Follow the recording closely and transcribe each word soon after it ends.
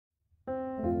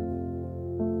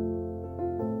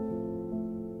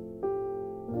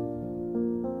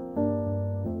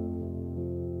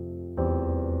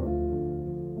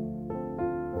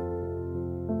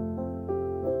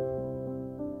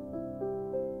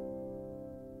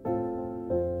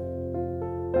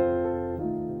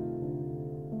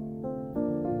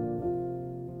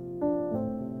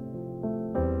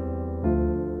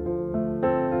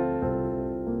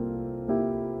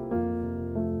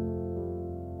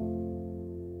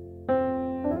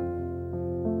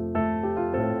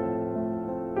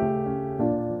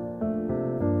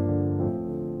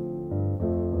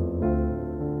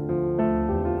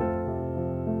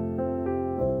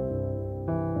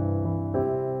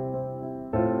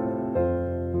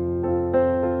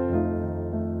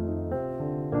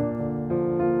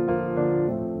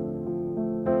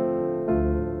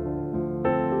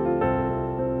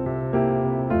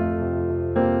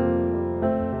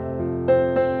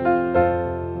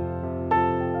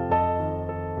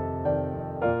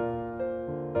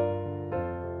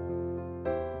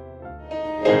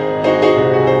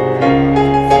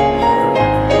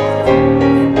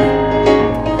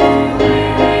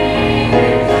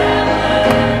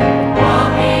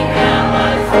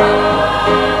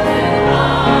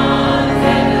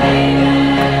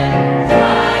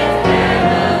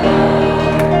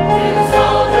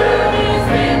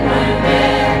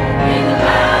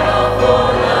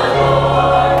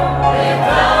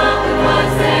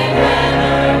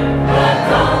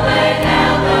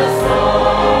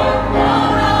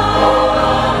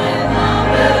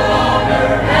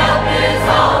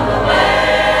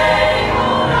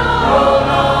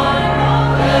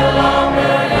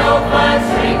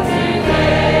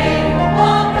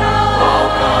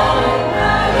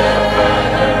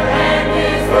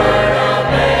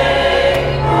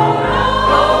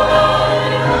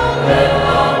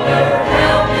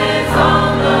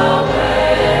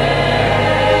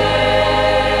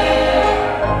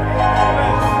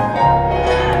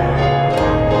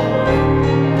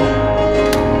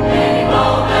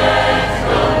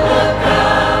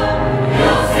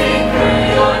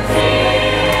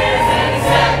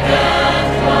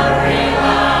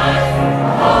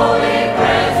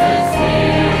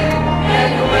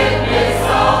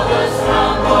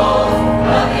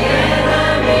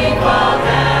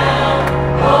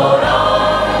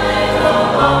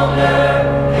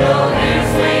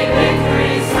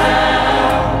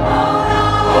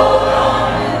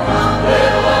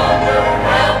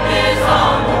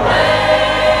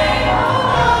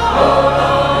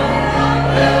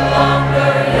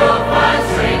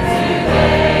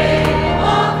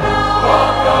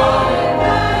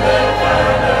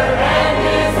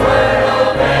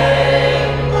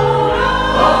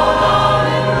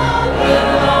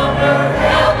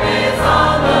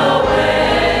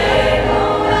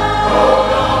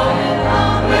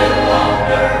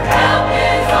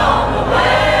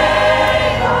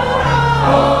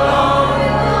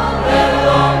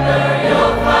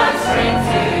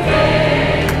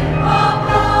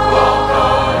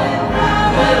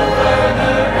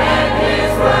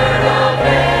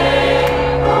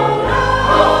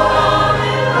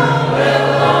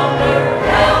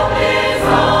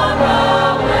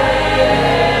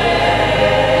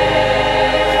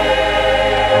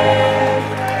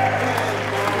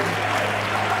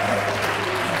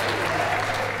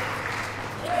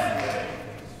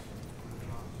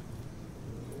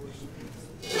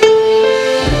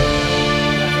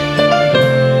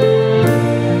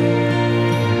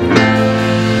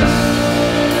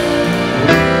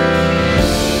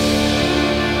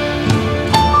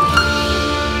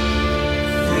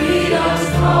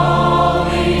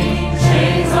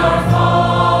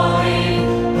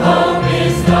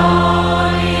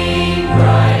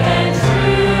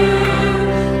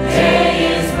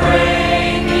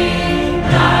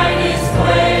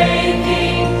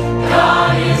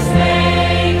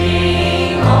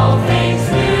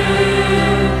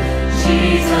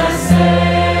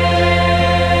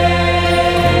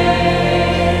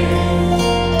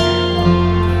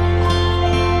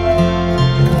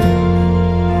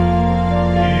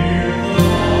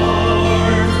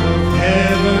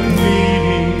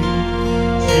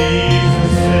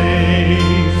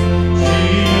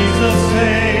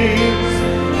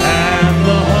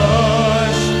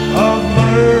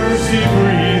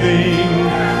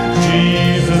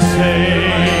Jesus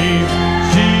saves,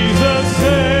 Jesus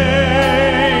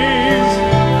saves.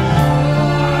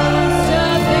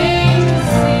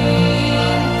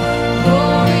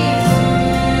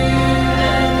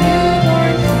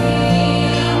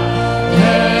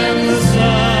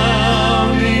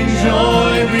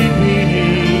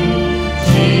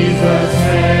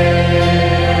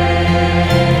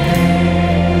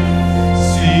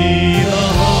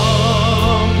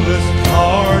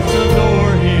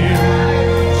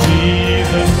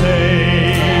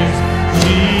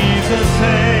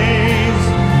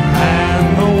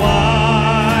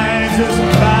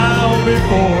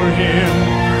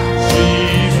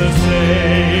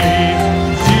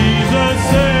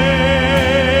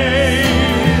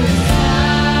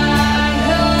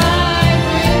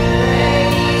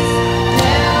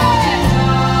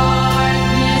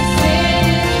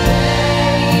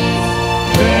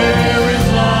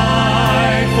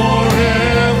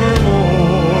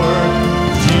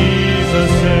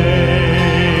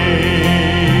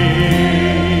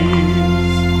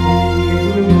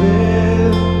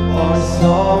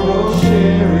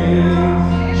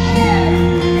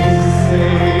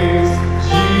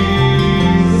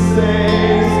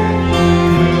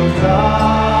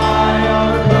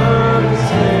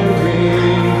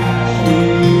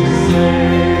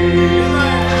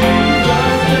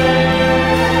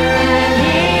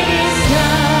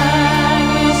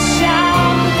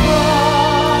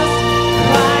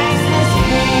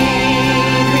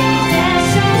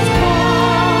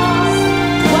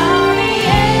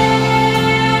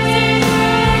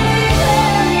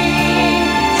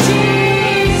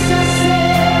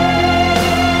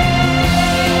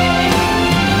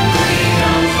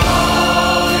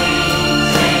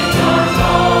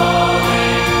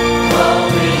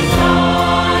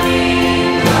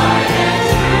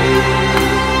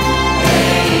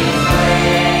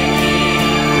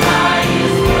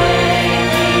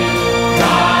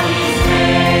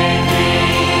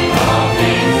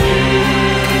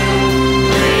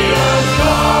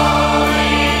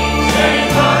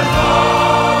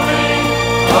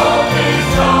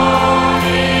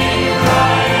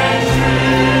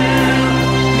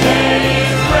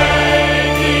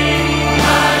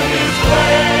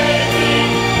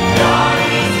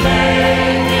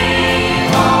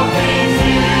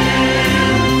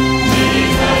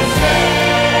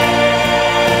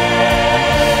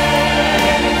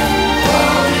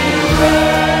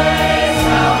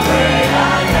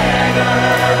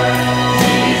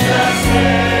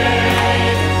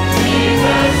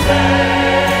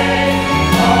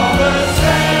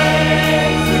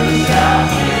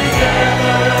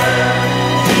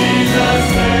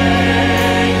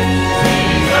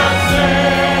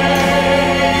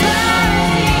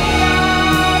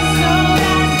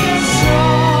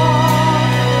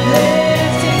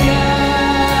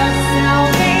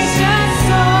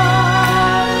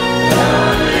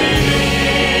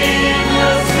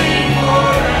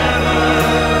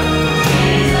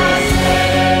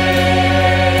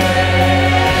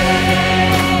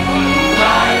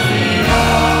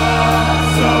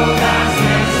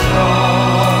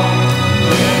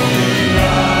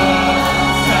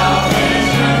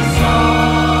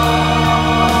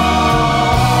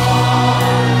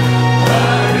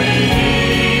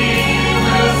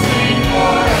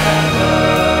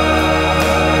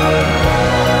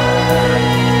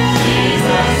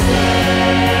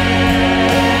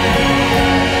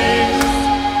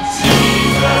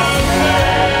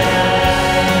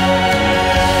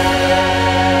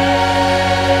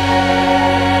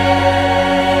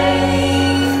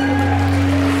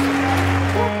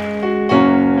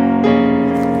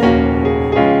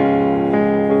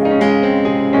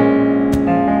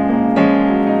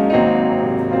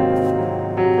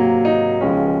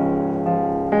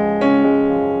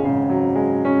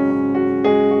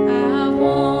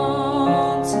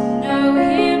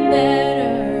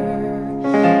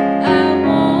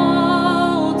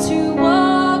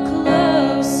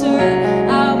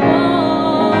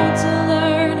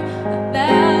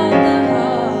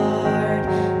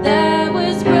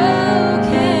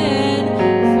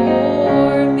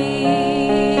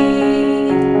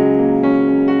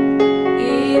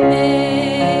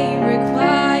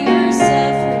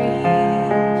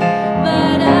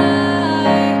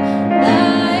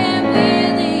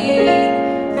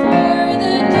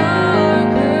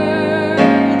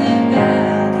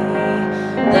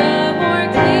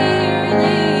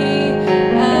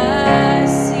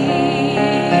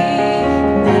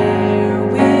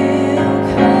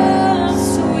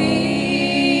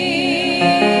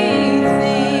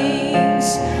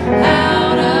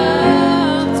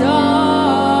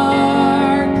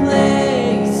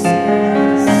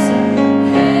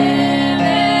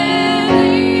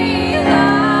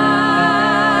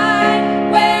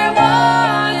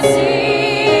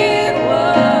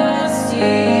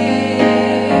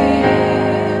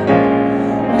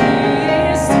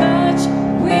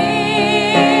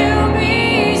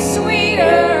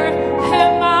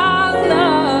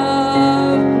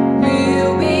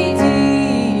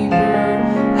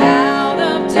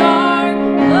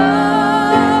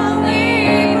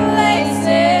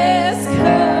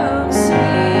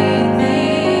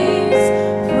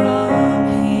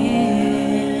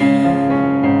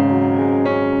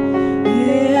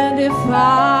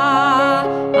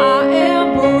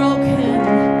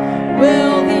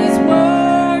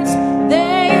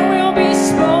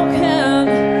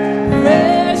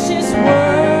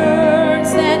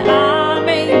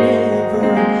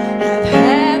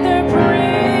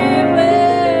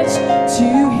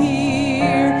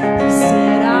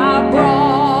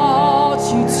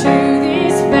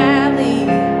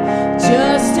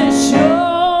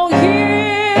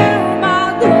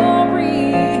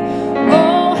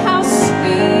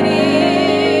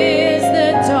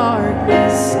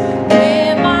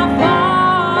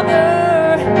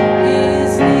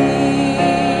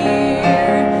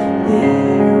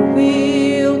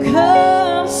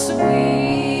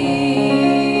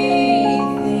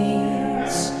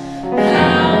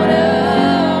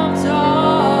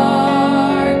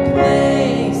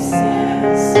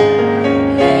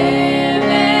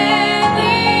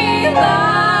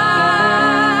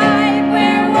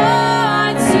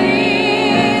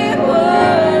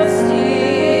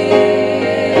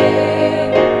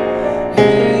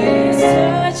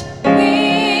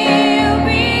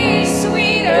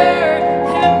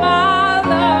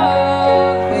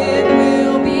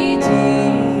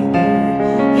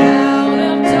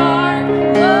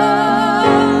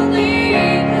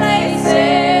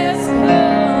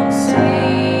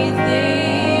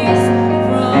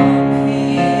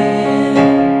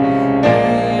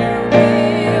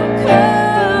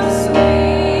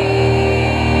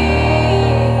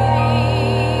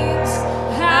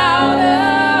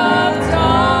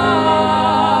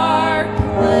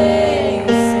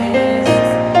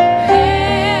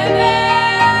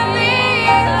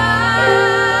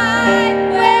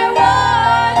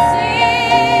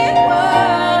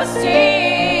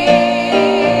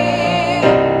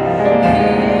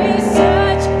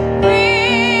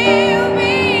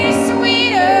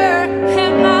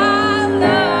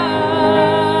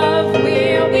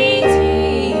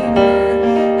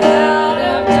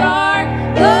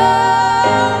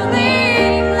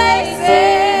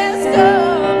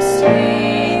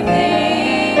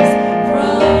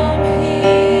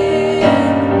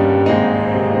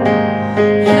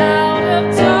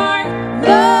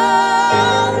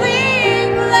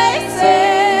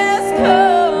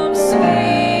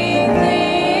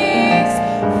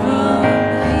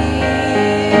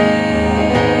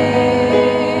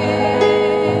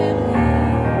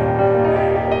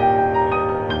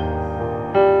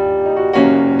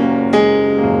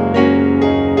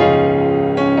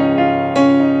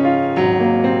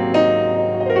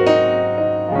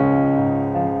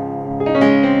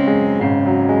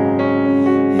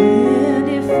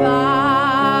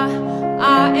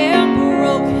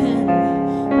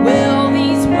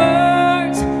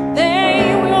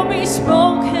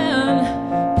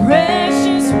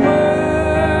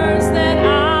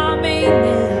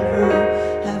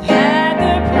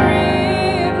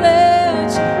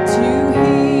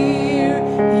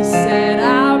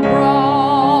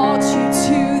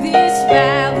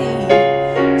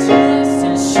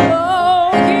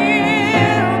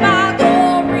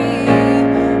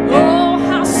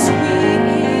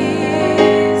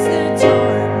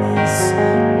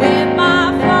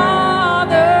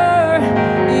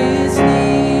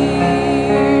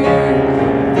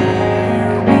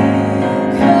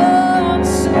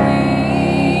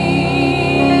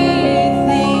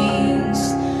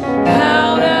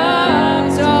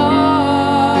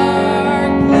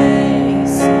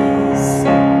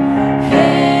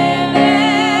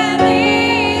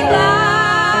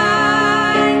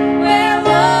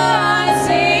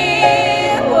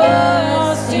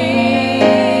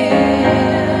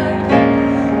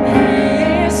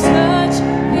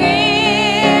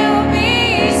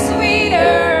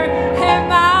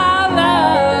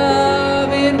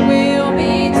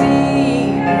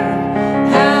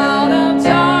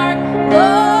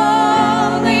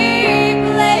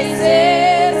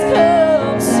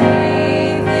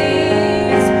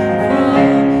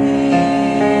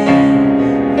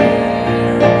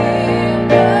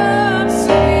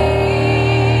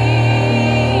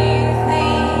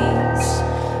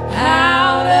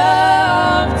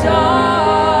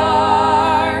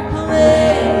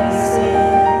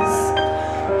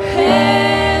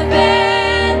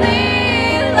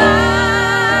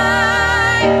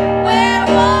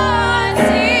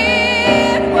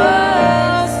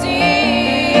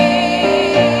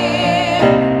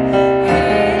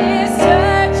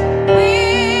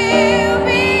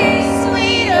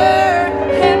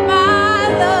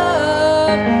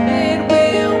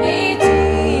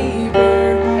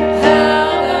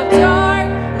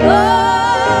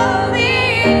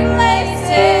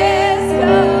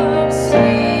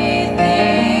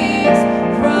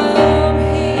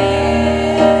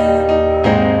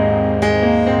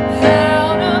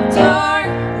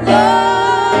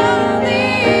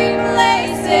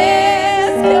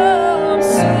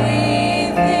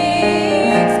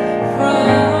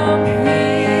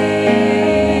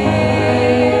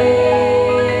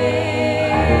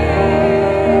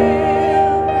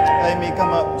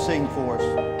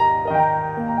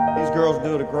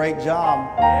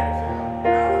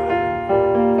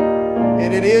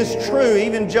 And it is true,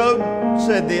 even Job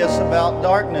said this about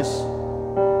darkness.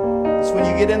 It's when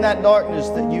you get in that darkness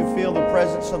that you feel the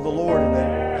presence of the Lord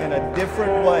in a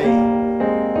different way.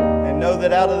 And know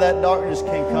that out of that darkness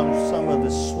can come some of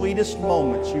the sweetest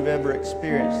moments you've ever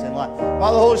experienced in life.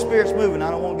 While the Holy Spirit's moving,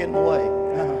 I don't want to get in the way.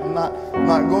 I'm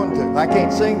not going to. I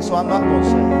can't sing, so I'm not going to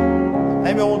sing.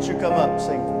 Maybe I want you to come up and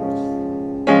sing for us.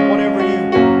 Whatever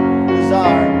you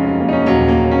desire.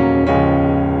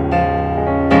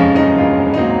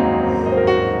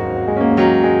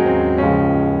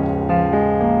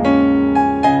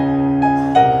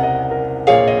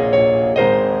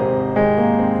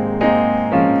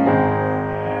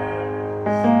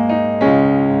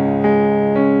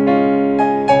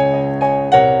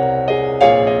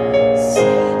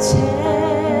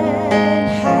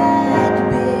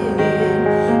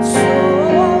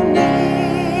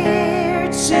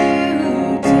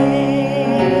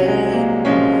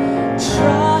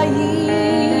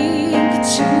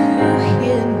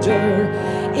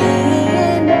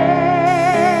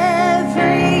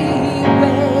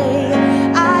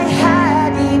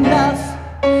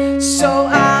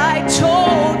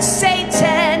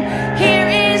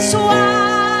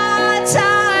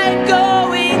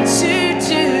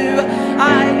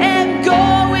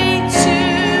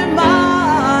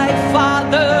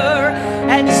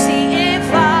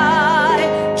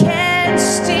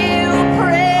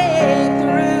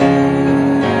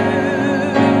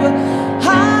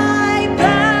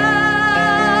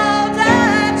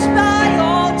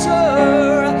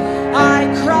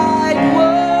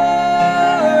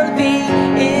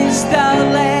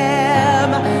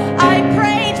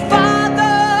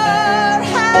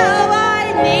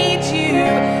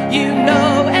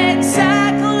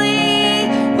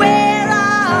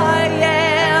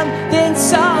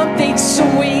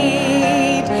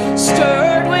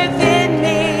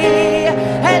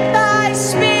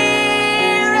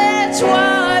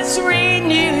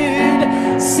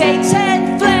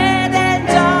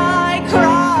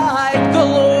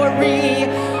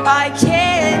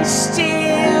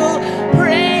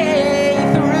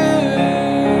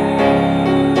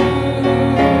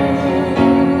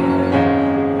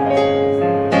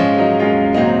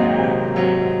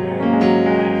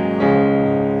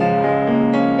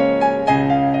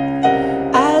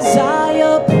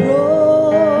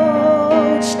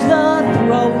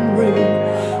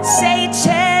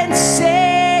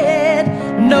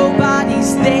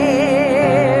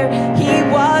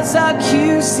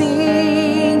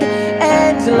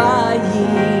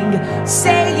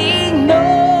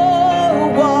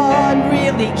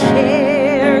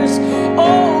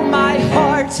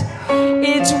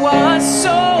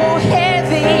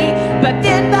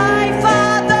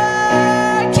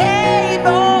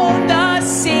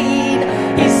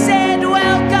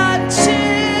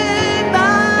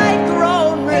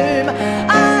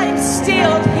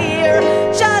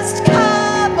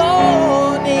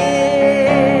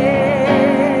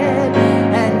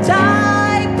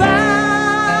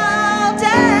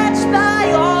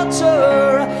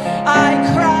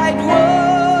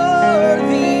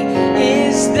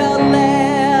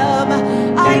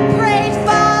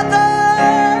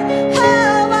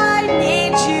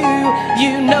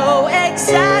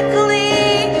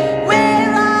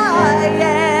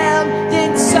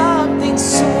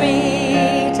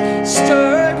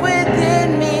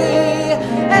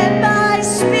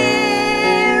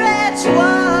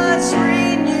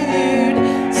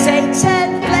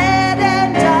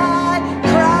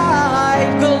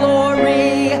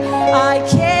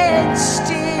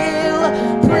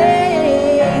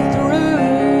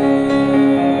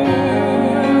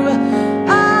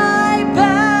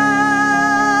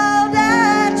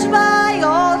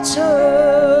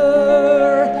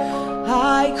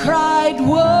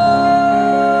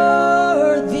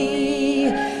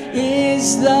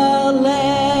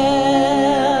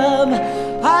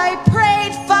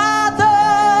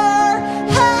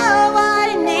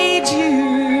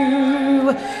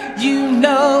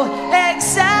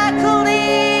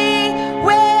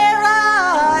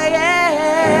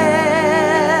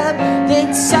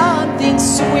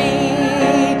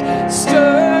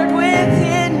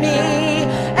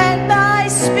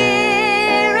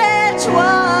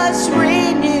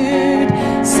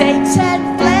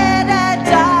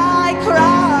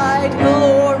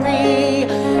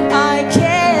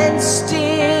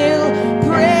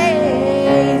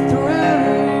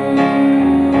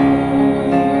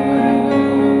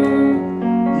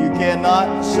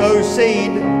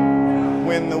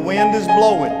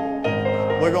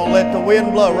 We're going to let the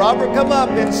wind blow. Robert, come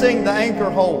up and sing The Anchor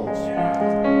Holds.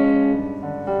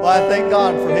 Well, I thank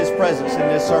God for His presence in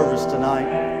this service tonight.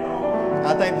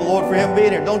 I thank the Lord for Him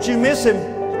being here. Don't you miss Him.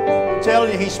 I'm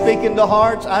telling you, He's speaking to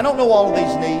hearts. I don't know all of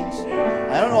these needs.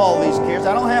 I don't know all of these cares.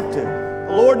 I don't have to.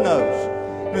 The Lord knows.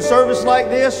 In a service like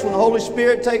this, when the Holy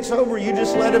Spirit takes over, you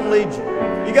just let Him lead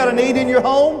you. You got a need in your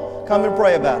home? Come and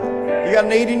pray about it. You got a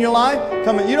need in your life?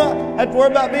 Come and, you don't have to worry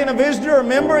about being a visitor or a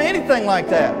member or anything like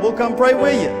that. We'll come pray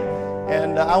with you.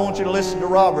 And I want you to listen to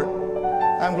Robert.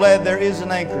 I'm glad there is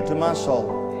an anchor to my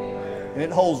soul. And it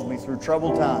holds me through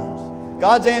troubled times.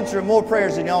 God's answering more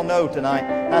prayers than y'all know tonight.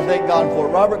 I thank God for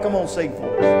it. Robert, come on, sing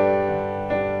for us.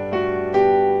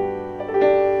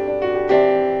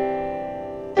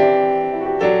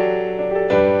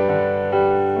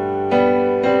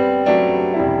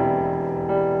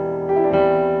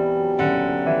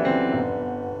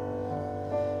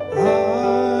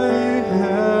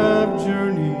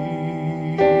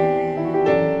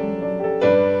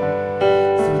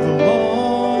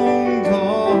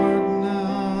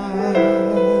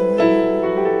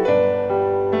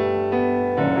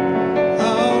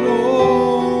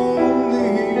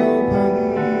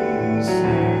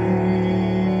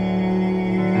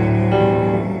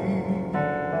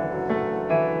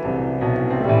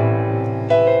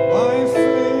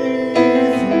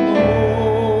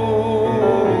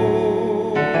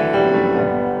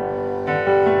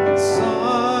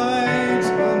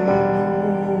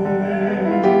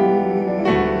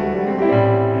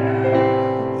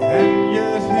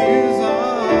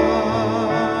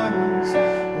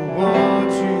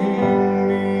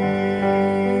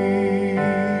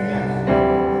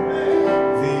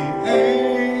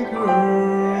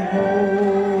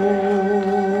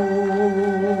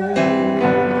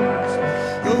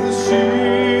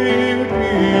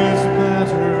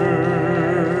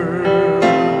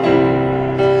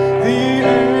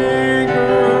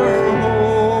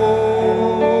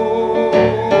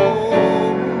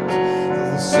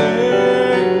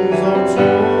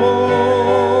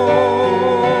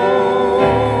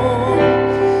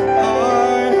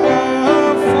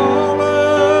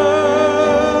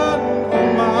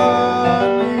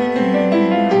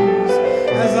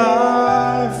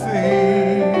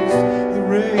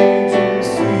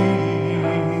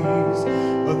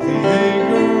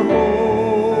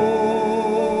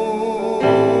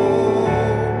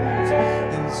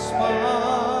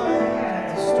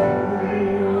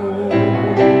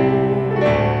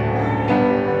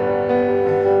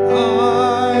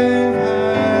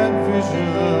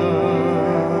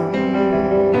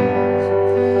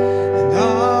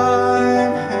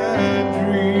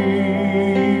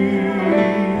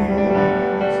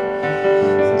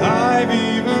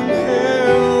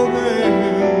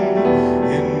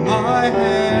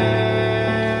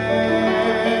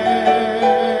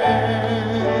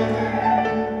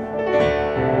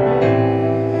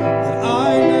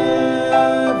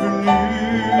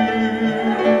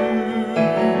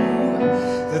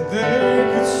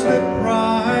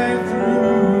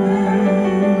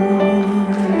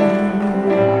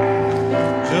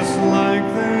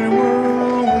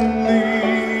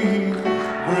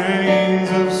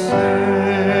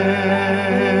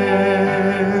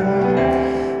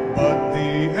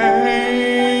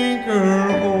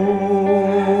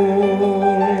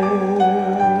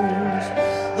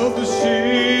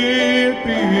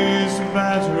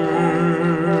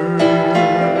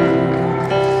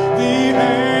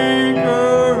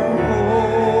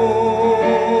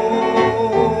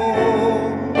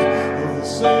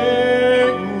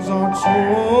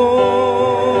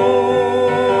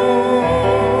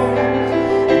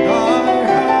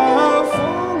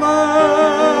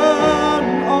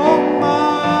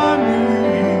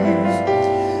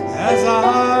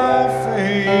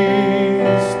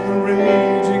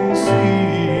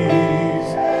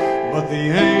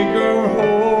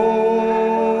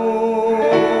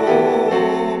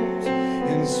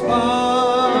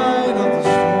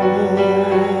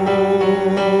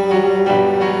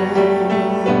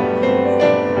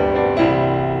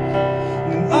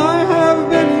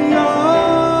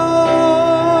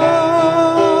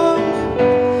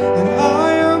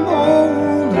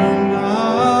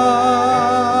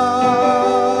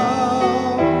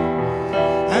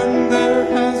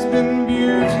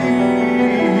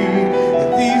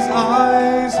 These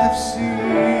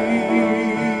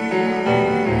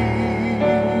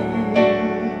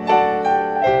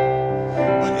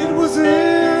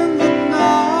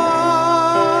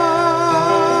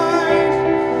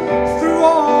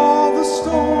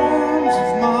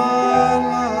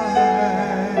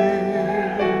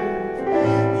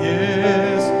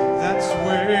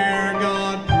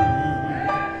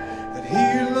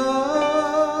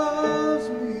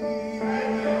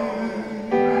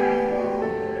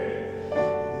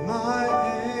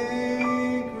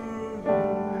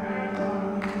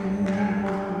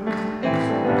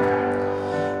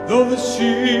the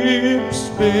ship's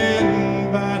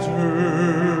been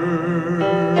battered,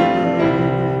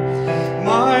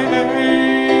 my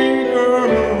anchor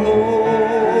holds,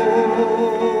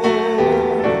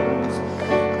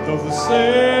 though the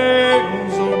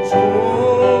sails are torn.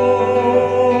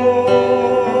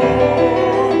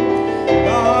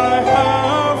 I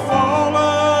have fallen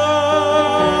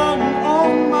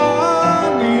on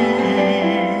my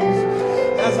knees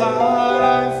as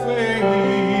I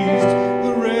faced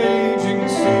the raging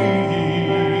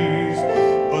seas,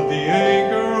 but the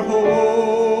anchor holds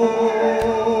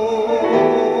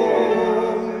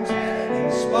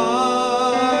in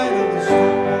spite of the storm.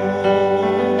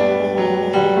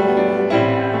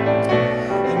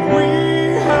 And we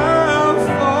have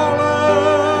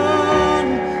fallen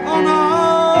on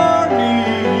our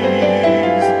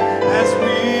knees as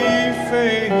we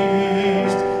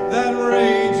faced that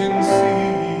raging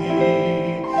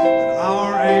sea, but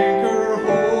our anchor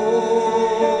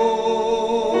holds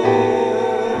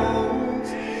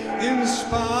in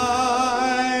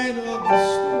spite of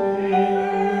the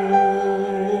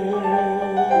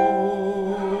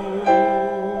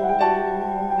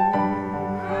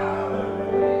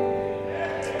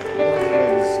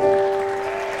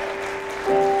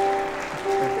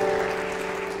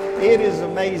It is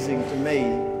amazing to me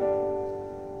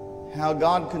how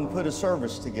God can put a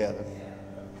service together.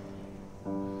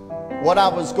 What I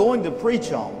was going to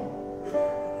preach on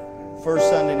first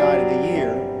Sunday night of the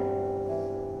year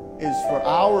is for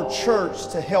our church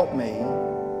to help me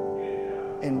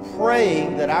in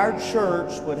praying that our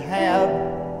church would have,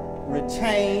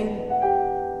 retain,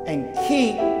 and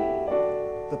keep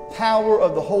the power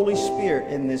of the Holy Spirit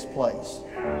in this place.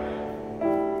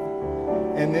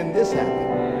 And then this happened.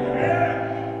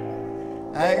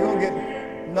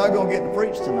 I'm not gonna get to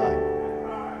preach tonight.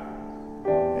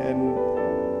 And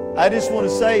I just want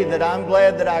to say that I'm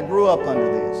glad that I grew up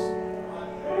under this.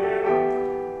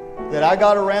 That I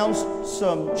got around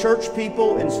some church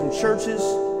people in some churches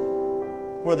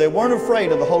where they weren't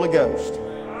afraid of the Holy Ghost.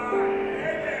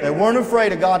 They weren't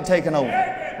afraid of God taking over.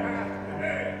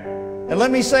 And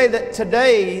let me say that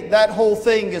today that whole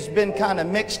thing has been kind of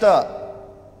mixed up.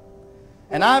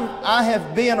 And I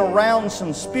have been around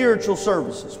some spiritual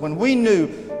services when we knew,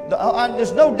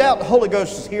 there's no doubt the Holy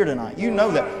Ghost is here tonight. You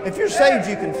know that. If you're saved,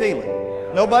 you can feel it.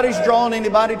 Nobody's drawing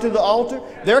anybody to the altar.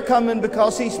 They're coming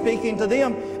because He's speaking to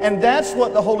them. And that's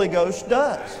what the Holy Ghost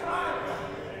does.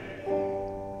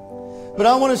 But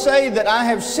I want to say that I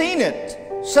have seen it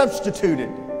substituted.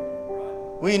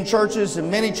 We in churches and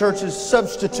many churches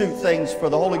substitute things for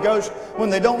the Holy Ghost when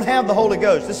they don't have the Holy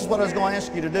Ghost. This is what I was going to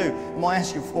ask you to do. I'm going to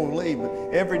ask you before we leave. But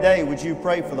every day, would you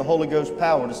pray for the Holy Ghost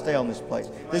power to stay on this place?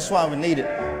 This is why we need it.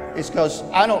 It's because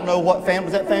I don't know what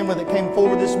family, that family that came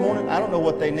forward this morning, I don't know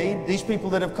what they need. These people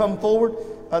that have come forward,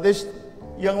 this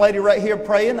young lady right here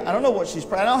praying, I don't know what she's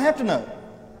praying. I don't have to know.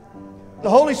 The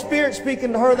Holy Spirit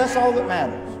speaking to her, that's all that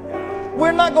matters.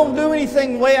 We're not going to do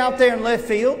anything way out there in left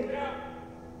field.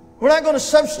 We're not going to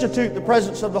substitute the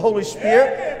presence of the Holy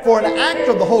Spirit for an act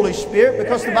of the Holy Spirit,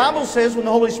 because the Bible says when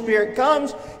the Holy Spirit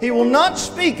comes, He will not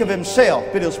speak of Himself,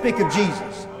 but He'll speak of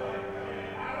Jesus.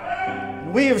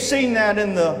 We have seen that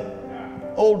in the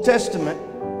Old Testament.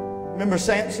 Remember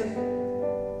Samson?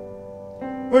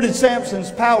 Where did Samson's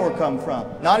power come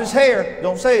from? Not his hair.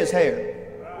 Don't say his hair.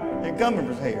 It didn't come from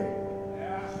his hair.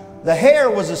 The hair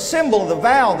was a symbol of the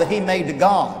vow that he made to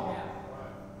God.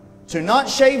 To not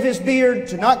shave his beard,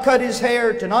 to not cut his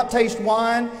hair, to not taste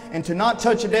wine, and to not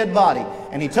touch a dead body.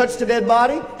 And he touched the dead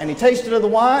body, and he tasted of the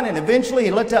wine, and eventually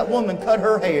he let that woman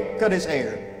cut his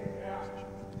hair.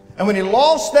 And when he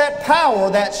lost that power,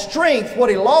 that strength, what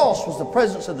he lost was the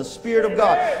presence of the Spirit of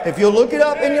God. If you look it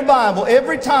up in your Bible,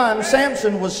 every time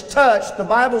Samson was touched, the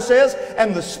Bible says,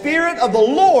 and the Spirit of the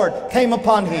Lord came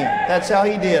upon him. That's how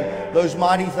he did those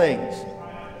mighty things.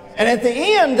 And at the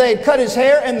end, they'd cut his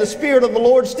hair, and the Spirit of the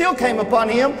Lord still came upon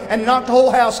him and knocked the whole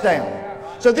house down.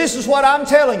 So this is what I'm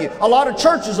telling you. A lot of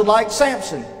churches are like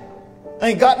Samson. They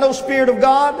ain't got no Spirit of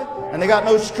God, and they got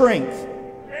no strength.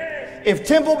 If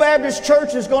Temple Baptist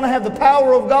Church is going to have the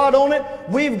power of God on it,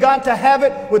 we've got to have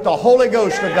it with the Holy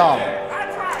Ghost of God.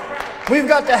 We've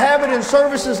got to have it in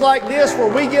services like this where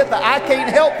we get the I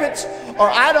can't help it, or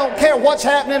I don't care what's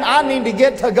happening, I need to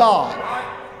get to God.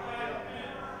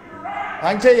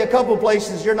 I can tell you a couple of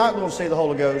places you're not going to see the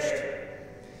Holy Ghost.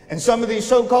 And some of these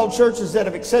so-called churches that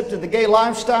have accepted the gay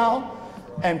lifestyle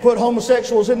and put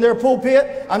homosexuals in their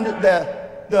pulpit,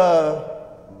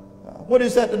 what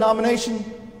is that denomination?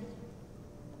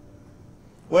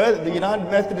 Well, the United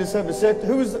Methodists have accepted,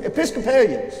 who is the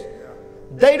Episcopalians?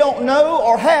 They don't know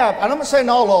or have, and I'm not saying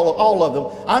all of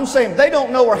them, I'm saying they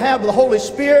don't know or have the Holy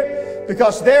Spirit,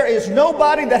 Because there is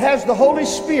nobody that has the Holy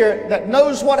Spirit that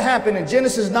knows what happened in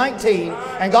Genesis 19,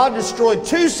 and God destroyed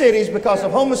 2 cities because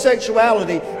of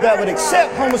homosexuality, that would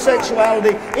accept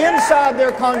homosexuality inside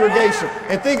their congregation.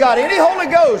 If they got any Holy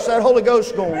Ghost, that Holy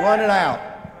Ghost is going to run it out.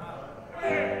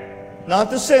 Not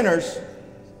the sinners.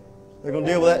 They're going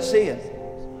to deal with that sin.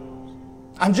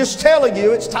 I'm just telling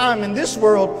you, it's time in this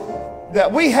world that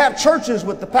we have churches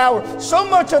with the power, so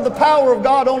much of the power of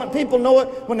God on it. People know it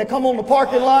when they come on the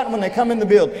parking lot and when they come in the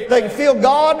building. They can feel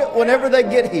God whenever they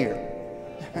get here.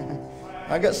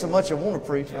 I got so much I want to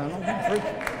preach. I don't want to preach.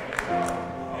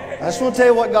 I just want to tell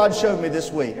you what God showed me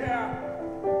this week.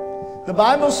 The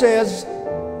Bible says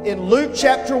in Luke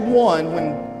chapter 1,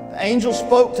 when the angel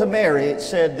spoke to Mary, it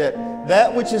said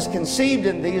that which is conceived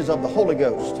in thee is of the Holy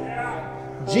Ghost.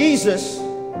 Jesus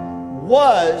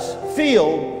was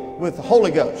filled with the Holy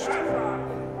Ghost.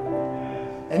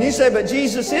 And you say, but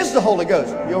Jesus is the Holy Ghost.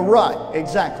 You're right,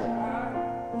 exactly.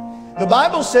 The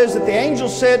Bible says that the angel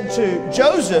said to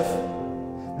Joseph,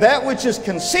 that which is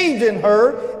conceived in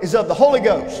her is of the Holy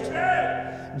Ghost.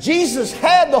 Jesus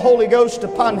had the Holy Ghost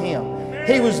upon him.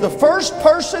 He was the first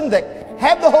person that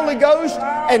had the Holy Ghost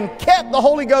and kept the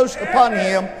Holy Ghost upon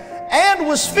him and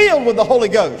was filled with the Holy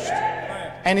Ghost.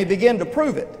 And he began to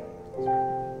prove it.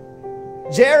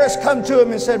 Jairus come to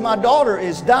him and said, my daughter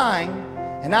is dying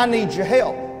and I need your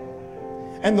help.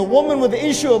 And the woman with the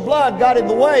issue of blood got in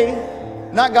the way.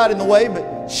 Not got in the way,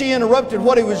 but she interrupted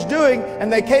what he was doing. And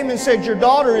they came and said, your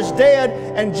daughter is dead.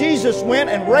 And Jesus went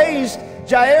and raised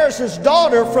Jairus'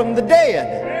 daughter from the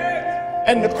dead.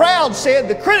 And the crowd said,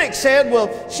 the critics said, well,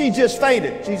 she just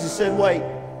fainted. Jesus said, wait,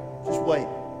 just wait.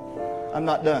 I'm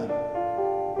not done.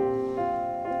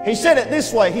 He said it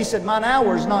this way. He said, mine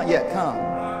hour is not yet come.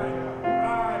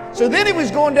 So then he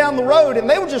was going down the road, and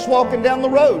they were just walking down the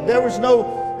road. There was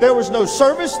no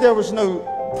service, there was no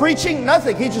preaching,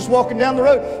 nothing. He's just walking down the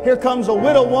road. Here comes a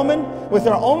widow woman with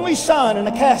her only son in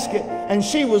a casket, and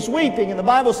she was weeping. And the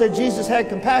Bible said Jesus had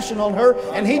compassion on her,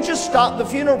 and he just stopped the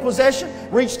funeral procession,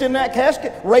 reached in that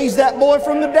casket, raised that boy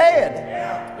from the dead.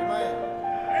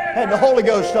 Had the Holy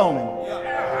Ghost on him.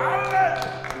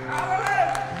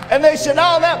 And they said,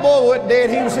 oh, that boy wasn't dead.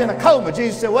 He was in a coma.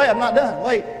 Jesus said, wait, I'm not done.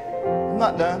 Wait. I'm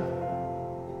not done.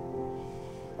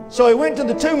 So he went to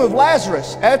the tomb of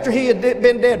Lazarus after he had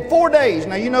been dead 4 days.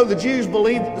 Now, you know the Jews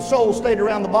believed that the soul stayed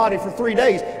around the body for 3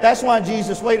 days. That's why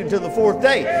Jesus waited till the 4th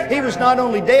day. He was not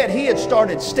only dead, he had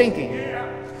started stinking.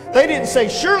 They didn't say,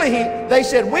 surely they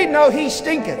said, we know he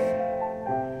stinketh.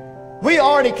 We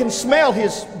already can smell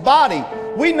his body.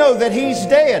 We know that he's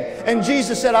dead. And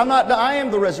Jesus said, I am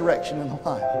the resurrection and the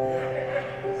life.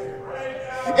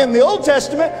 In the Old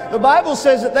Testament, the Bible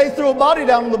says that they threw a body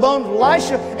down on the bones of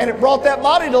Elisha and it brought that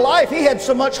body to life. He had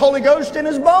so much Holy Ghost in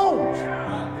his bones.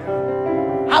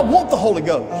 I want the Holy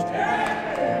Ghost.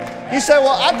 You say,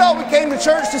 well, I thought we came to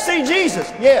church to see Jesus.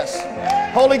 Yes.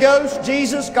 Holy Ghost,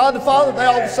 Jesus, God the Father, they're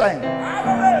all the same.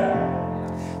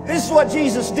 This is what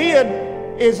Jesus did.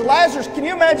 Is Lazarus, can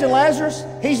you imagine Lazarus?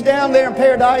 He's down there in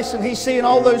paradise and he's seeing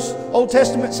all those Old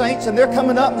Testament saints and they're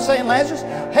coming up and saying, Lazarus,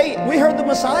 hey, we heard the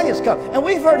Messiah's come and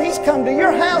we've heard he's come to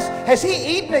your house. Has he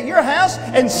eaten at your house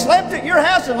and slept at your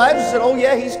house? And Lazarus said, oh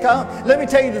yeah, he's come. Let me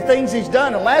tell you the things he's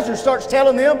done. And Lazarus starts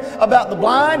telling them about the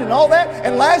blind and all that.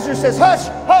 And Lazarus says, hush,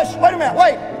 hush, wait a minute,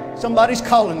 wait. Somebody's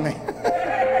calling me.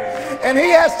 And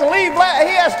he has to leave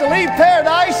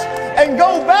paradise and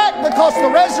go back because the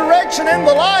resurrection and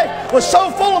the life was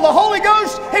so full of the Holy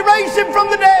Ghost, he raised him from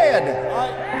the dead.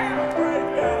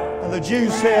 And the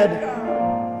Jews said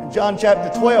in John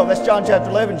chapter 12, that's John chapter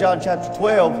 11, John chapter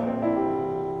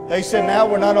 12, they said, now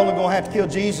we're not only going to have to kill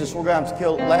Jesus, we're going to have to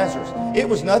kill Lazarus. It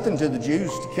was nothing to the Jews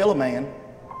to kill a man.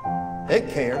 They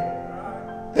didn't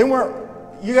care. They weren't,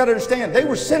 you got to understand, they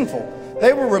were sinful.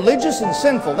 They were religious and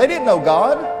sinful. They didn't know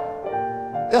God.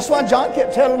 That's why John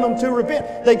kept telling them to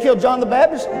repent. They killed John the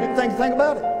Baptist, didn't think a thing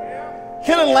about it.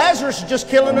 Killing Lazarus is just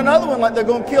killing another one like they're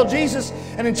going to kill Jesus.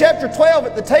 And in chapter 12,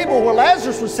 at the table where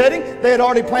Lazarus was sitting, they had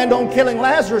already planned on killing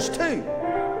Lazarus too.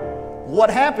 What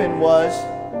happened was,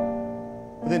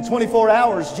 within 24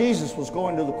 hours, Jesus was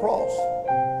going to the cross,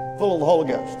 full of the Holy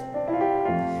Ghost.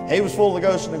 He was full of the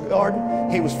Ghost in the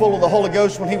garden. He was full of the Holy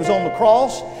Ghost when he was on the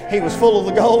cross. He was full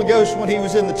of the Holy Ghost when he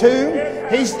was in the tomb.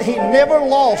 He never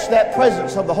lost that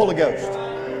presence of the Holy Ghost.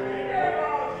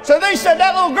 So they said,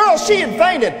 that little girl, she had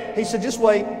fainted. He said, just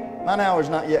wait, mine hour's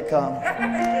not yet come.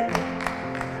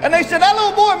 And they said, that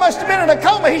little boy must have been in a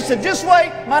coma. He said, just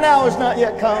wait, mine hour's not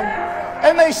yet come.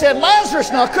 And they said, Lazarus,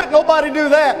 now couldn't nobody do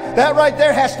that. That right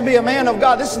there has to be a man of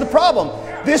God. This is the problem.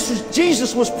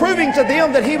 Jesus was proving to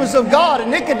them that he was of God. And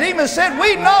Nicodemus said,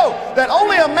 we know that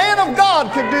only a man of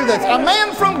God could do this, a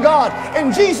man from God.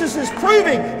 And Jesus is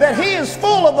proving that he is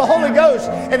full of the Holy Ghost.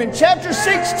 And in chapter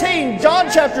 16, John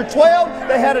chapter 12,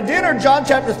 they had a dinner. John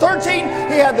chapter 13,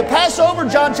 he had the Passover.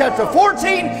 John chapter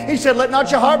 14, he said, let not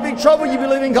your heart be troubled. You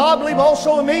believe in God, believe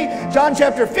also in me. John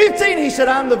chapter 15, he said,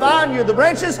 I'm the vine, you're the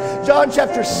branches. John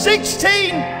chapter 16,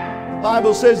 the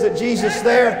Bible says that Jesus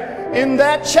there in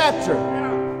that chapter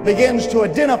begins to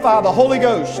identify the Holy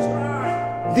Ghost.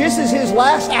 This is his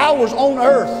last hours on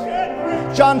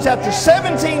earth. John chapter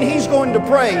 17, he's going to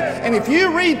pray. And if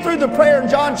you read through the prayer in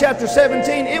John chapter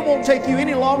 17, it won't take you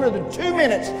any longer than 2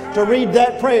 minutes to read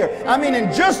that prayer. I mean,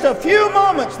 in just a few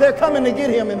moments, they're coming to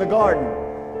get him in the garden.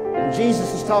 And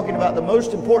Jesus is talking about the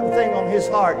most important thing on his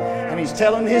heart. And he's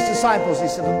telling his disciples, he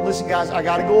said, listen guys, I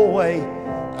got to go away.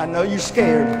 I know you're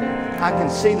scared. I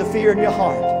can see the fear in your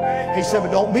heart. He said,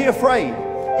 but don't be afraid.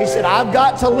 He said, I've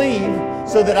got to leave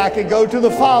so that I can go to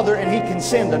the Father and he can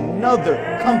send another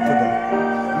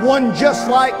comforter. One just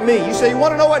like me. You say, you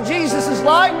want to know what Jesus is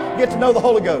like? Get to know the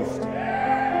Holy Ghost.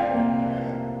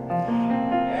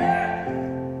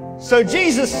 So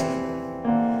Jesus,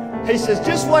 he says,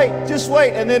 just wait, just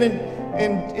wait. And then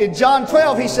in John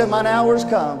 12, he said, mine hour has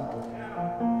come.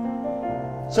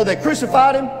 So they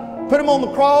crucified him, put him on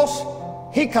the cross.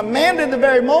 He commanded the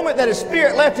very moment that his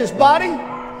spirit left his body.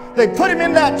 They put him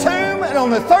in that tomb, and on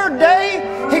the third day,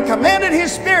 he commanded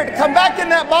his spirit to come back in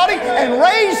that body and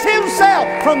raise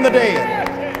himself from the dead.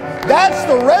 That's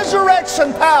the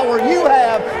resurrection power you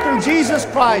have through Jesus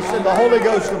Christ and the Holy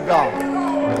Ghost of God.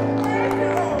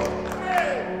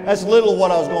 That's a little of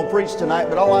what I was going to preach tonight,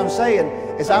 but all I'm saying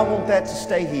is I want that to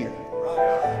stay here.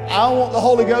 I want the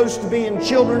Holy Ghost to be in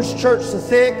children's church so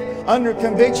thick, under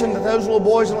conviction that those little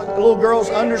boys and little girls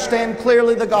understand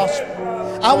clearly the gospel.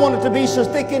 I want it to be so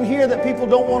thick in here that people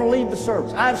don't want to leave the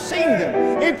service. I've seen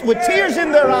them with tears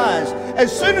in their eyes.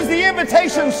 As soon as the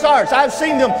invitation starts, I've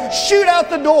seen them shoot out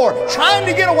the door, trying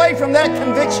to get away from that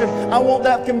conviction. I want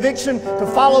that conviction to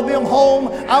follow them home.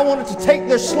 I want it to take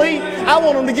their sleep. I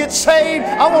want them to get saved.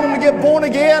 I want them to get born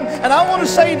again. And I want to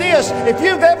say this, if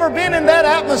you've ever been in that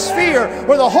atmosphere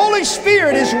where the Holy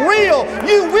Spirit is real,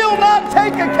 you will not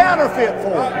take a counterfeit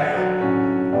for it.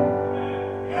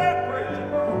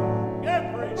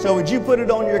 So would you put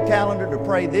it on your calendar to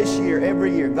pray this year,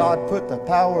 every year, God, put the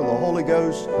power of the Holy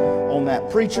Ghost on that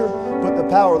preacher, put the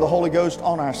power of the Holy Ghost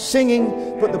on our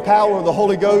singing, put the power of the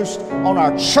Holy Ghost on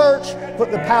our church, put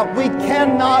the power. We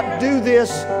cannot do this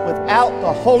without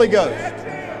the Holy Ghost.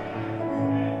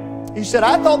 You said,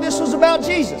 I thought this was about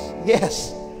Jesus.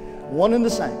 Yes, one and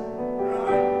the same.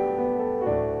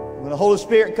 When the Holy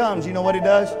Spirit comes, you know what He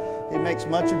does? He makes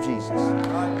much of Jesus.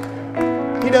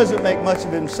 He doesn't make much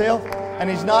of Himself. And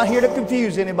He's not here to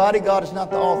confuse anybody. God is not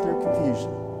the author of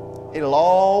confusion. It'll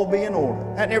all be in order.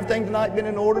 Hadn't everything tonight been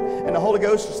in order? And the Holy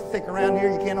Ghost is thick around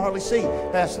here, you can't hardly see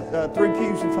past 3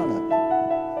 pews in front of you.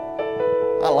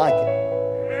 I like it.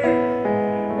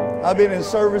 I've been in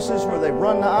services where they've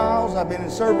run the aisles. I've been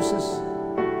in services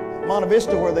at Monte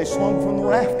Vista where they swung from the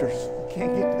rafters. You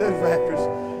can't get to those rafters.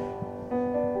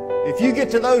 If you get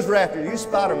to those rafters, you're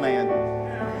Spider-Man.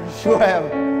 You sure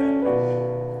have.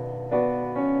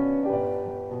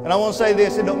 And I want to say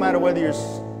this, it don't matter whether you're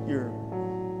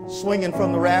swinging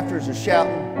from the rafters or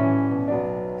shouting.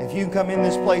 If you can come in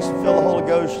this place and feel the Holy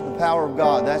Ghost and the power of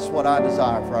God, that's what I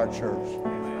desire for our church.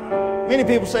 Many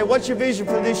people say, what's your vision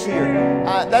for this year?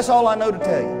 That's all I know to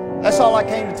tell you. That's all I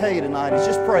came to tell you tonight is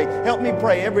just pray. Help me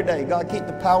pray every day. God, keep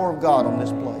the power of God on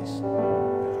this place.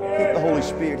 Keep the Holy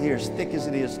Spirit here as thick as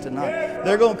it is tonight.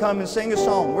 They're going to come and sing a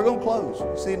song. We're going to close.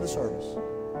 It's the end of the service.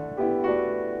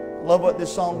 I love what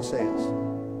this song says.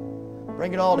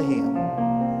 Bring it all to Him.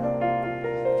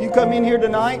 If you come in here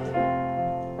tonight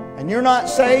and you're not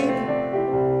saved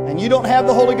and you don't have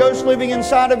the Holy Ghost living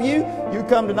inside of you, you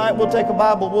come tonight, we'll take a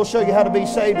Bible, we'll show you how to be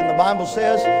saved. And the Bible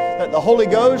says that the Holy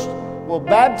Ghost will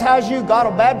baptize you. God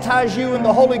will baptize you in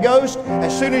the Holy Ghost.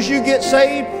 As soon as you get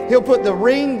saved, He'll put the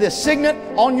ring, the signet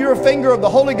on your finger of the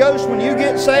Holy Ghost when you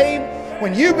get saved.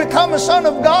 When you become a son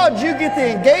of God, you get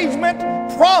the engagement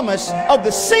promise of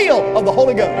the seal of the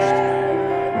Holy Ghost.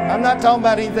 I'm not talking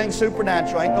about anything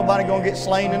supernatural. Ain't nobody going to get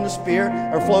slain in the Spirit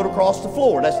or float across the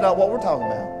floor. That's not what we're talking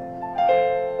about.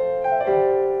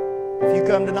 If you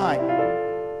come tonight,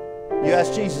 you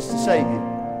ask Jesus to save you,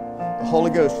 the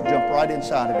Holy Ghost will jump right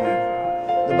inside of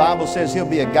you. The Bible says He'll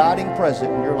be a guiding presence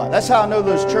in your life. That's how I know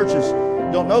those churches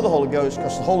don't know the Holy Ghost,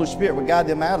 because the Holy Spirit would guide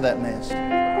them out of that mess.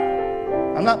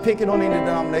 I'm not picking on any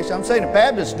denomination. I'm saying if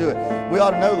Baptists do it, we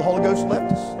ought to know the Holy Ghost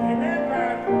left us.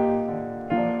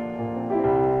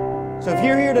 So if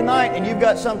you're here tonight and you've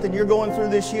got something you're going through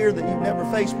this year that you've never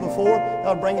faced before,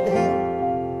 God, bring it to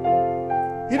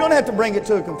Him. You don't have to bring it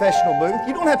to a confessional booth.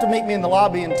 You don't have to meet me in the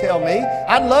lobby and tell me.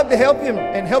 I'd love to help you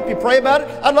and help you pray about it.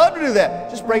 I'd love to do that.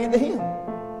 Just bring it to Him.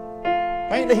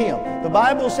 Bring it to Him. The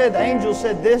Bible said, the angel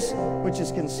said, this which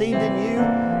is conceived in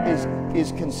you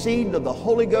is conceived of the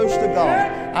Holy Ghost of God.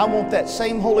 I want that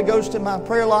same Holy Ghost in my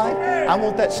prayer life. I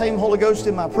want that same Holy Ghost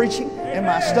in my preaching, in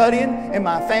my studying, in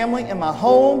my family, in my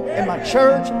home, in my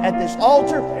church, at this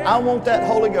altar. I want that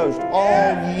Holy Ghost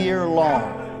all year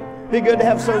long. Be good to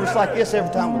have service like this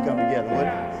every time we come together, wouldn't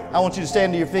it? I want you to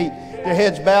stand to your feet, your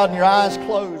heads bowed and your eyes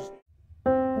closed.